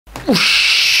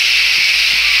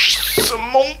Whoosh, it's a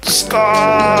monster.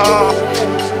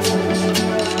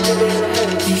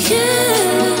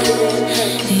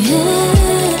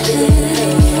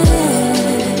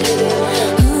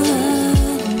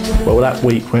 Well, that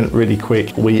week went really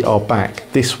quick. We are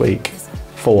back this week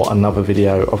for another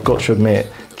video. I've got to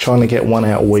admit, trying to get one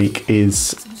out a week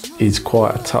is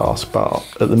quite a task, but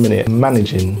at the minute, I'm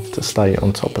managing to stay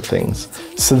on top of things.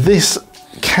 So this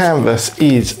canvas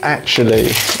is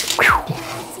actually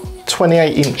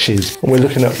 28 inches, and we're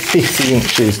looking at 50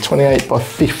 inches, 28 by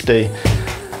 50.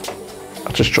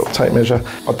 I just dropped tape measure.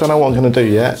 I don't know what I'm gonna do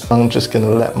yet. I'm just gonna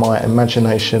let my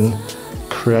imagination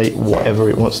create whatever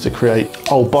it wants to create.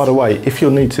 Oh, by the way, if you're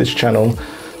new to this channel,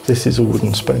 this is a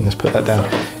wooden spoon, let's put that down.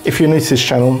 If you're new to this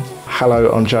channel,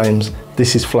 hello, I'm James.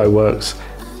 This is Flowworks,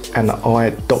 and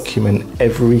I document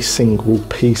every single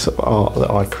piece of art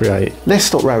that I create. Let's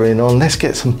stop rambling on, let's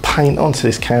get some paint onto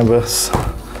this canvas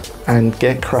and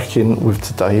get cracking with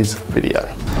today's video.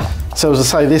 So as I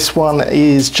say, this one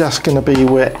is just gonna be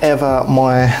wherever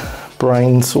my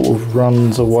brain sort of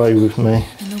runs away with me.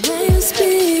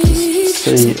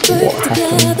 See what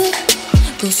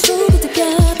happens.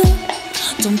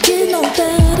 Don't get no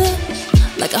better,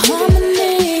 like a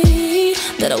harmony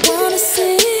that I wanna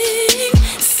sing.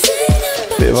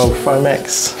 Bit of old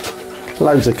Foamex,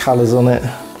 loads of colours on it.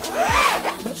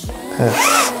 Let's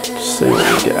see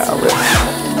what we get out of it.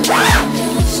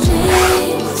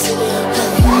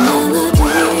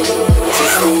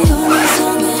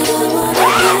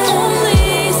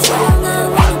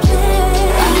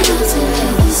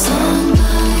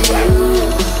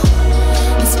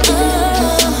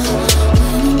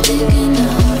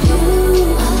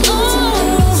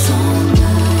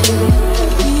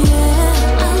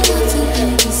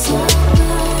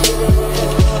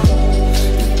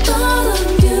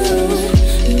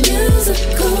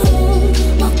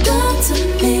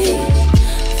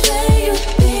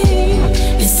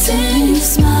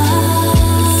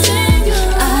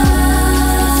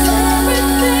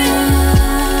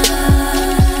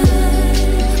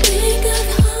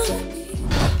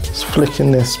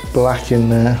 Flicking this black in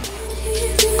there.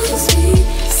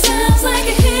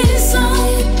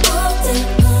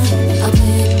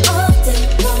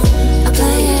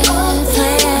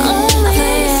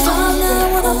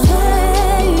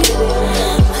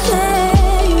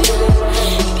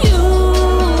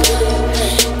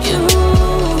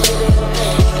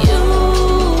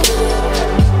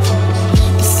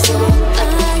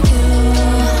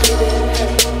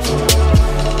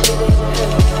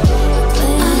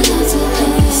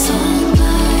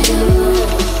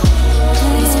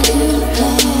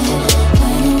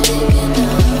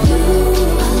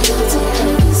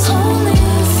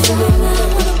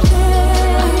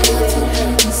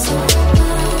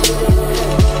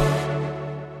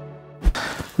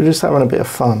 We're just having a bit of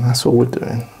fun, that's all we're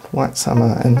doing. Whack some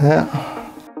out in there.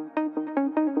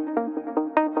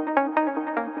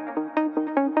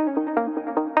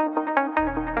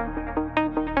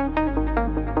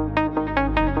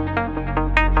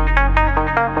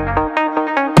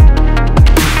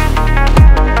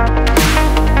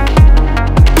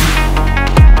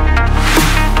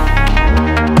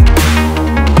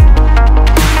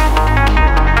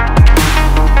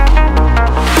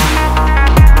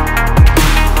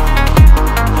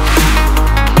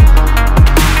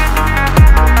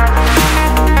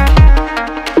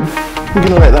 We're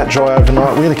going to let that dry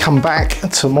overnight. We're going to come back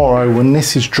tomorrow when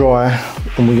this is dry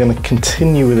and we're going to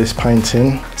continue with this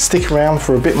painting. Stick around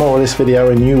for a bit more of this video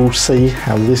and you will see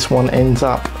how this one ends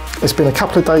up. It's been a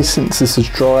couple of days since this has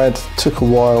dried. Took a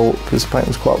while because the paint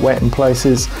was quite wet in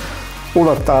places. All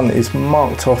I've done is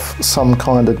marked off some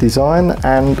kind of design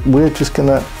and we're just going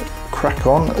to crack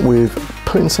on with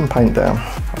putting some paint down.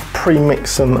 I've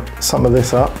pre-mixed some of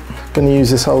this up. Going to use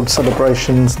this old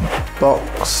Celebrations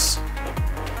box.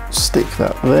 Stick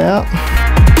that there.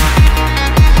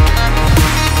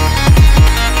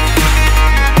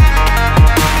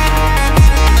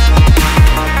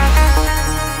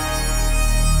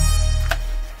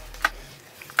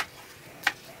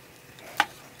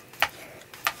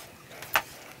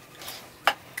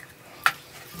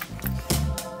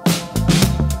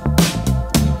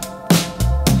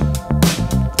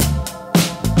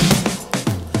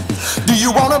 Do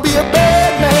you wanna be a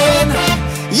bad man?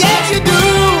 Yes, you do.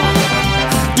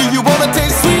 Do you wanna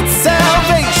taste sweet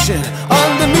salvation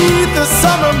underneath the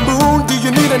summer moon? Do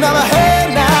you need another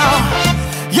hand now?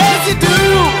 Yes, you do.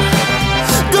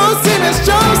 Go see Miss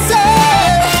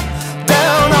Joseph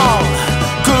down on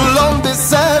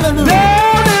Columbus Avenue.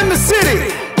 Down in the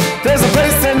city, there's a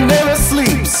place that never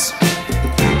sleeps.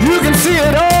 You can see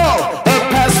it all up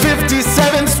past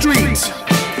 57th Street.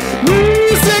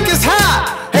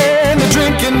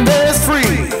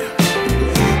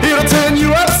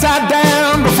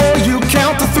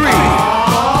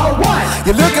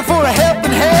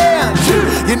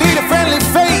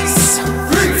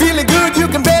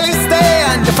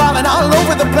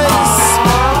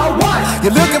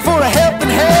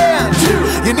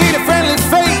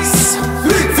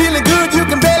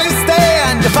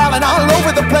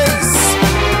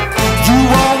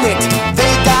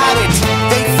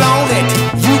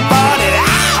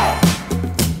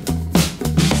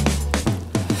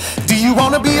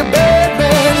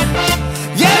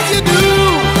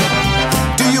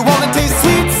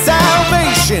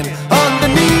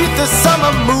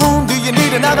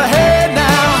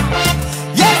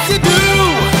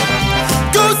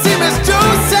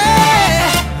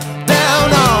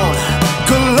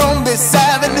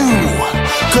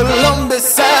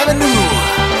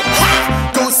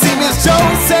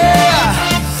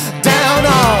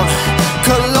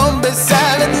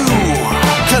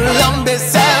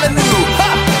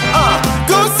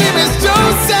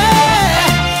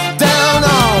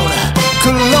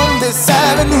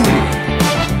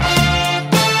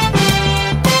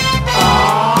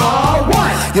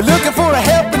 You're looking for a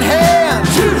helping hand.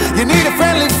 You need a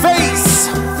friendly face.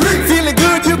 Feeling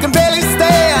good, you can barely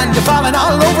stand. You're falling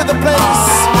all over the place.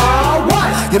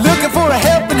 You're looking for a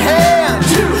helping hand.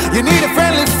 You need a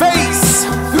friendly face.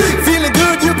 Feeling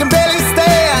good, you can barely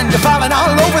stand. You're falling all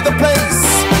over the place.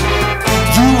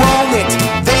 You own it,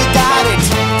 they got it,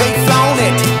 they flown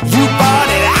it, you bought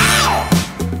it. Ow!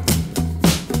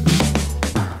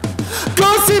 Go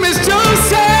see Miss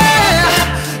Josie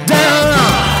down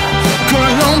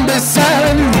Columbus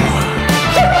Avenue.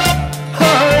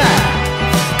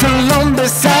 Alright,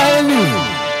 Columbus Avenue.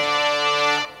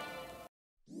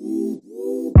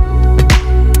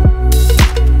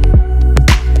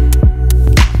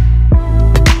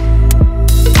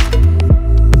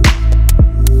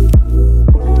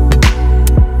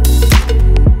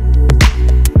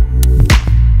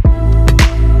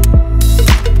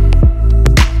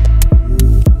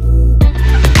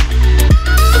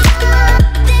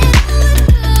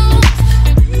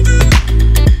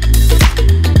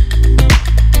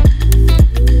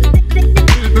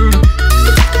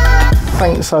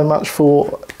 Thanks so much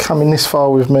for coming this far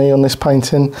with me on this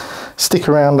painting. Stick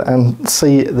around and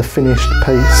see the finished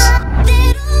piece.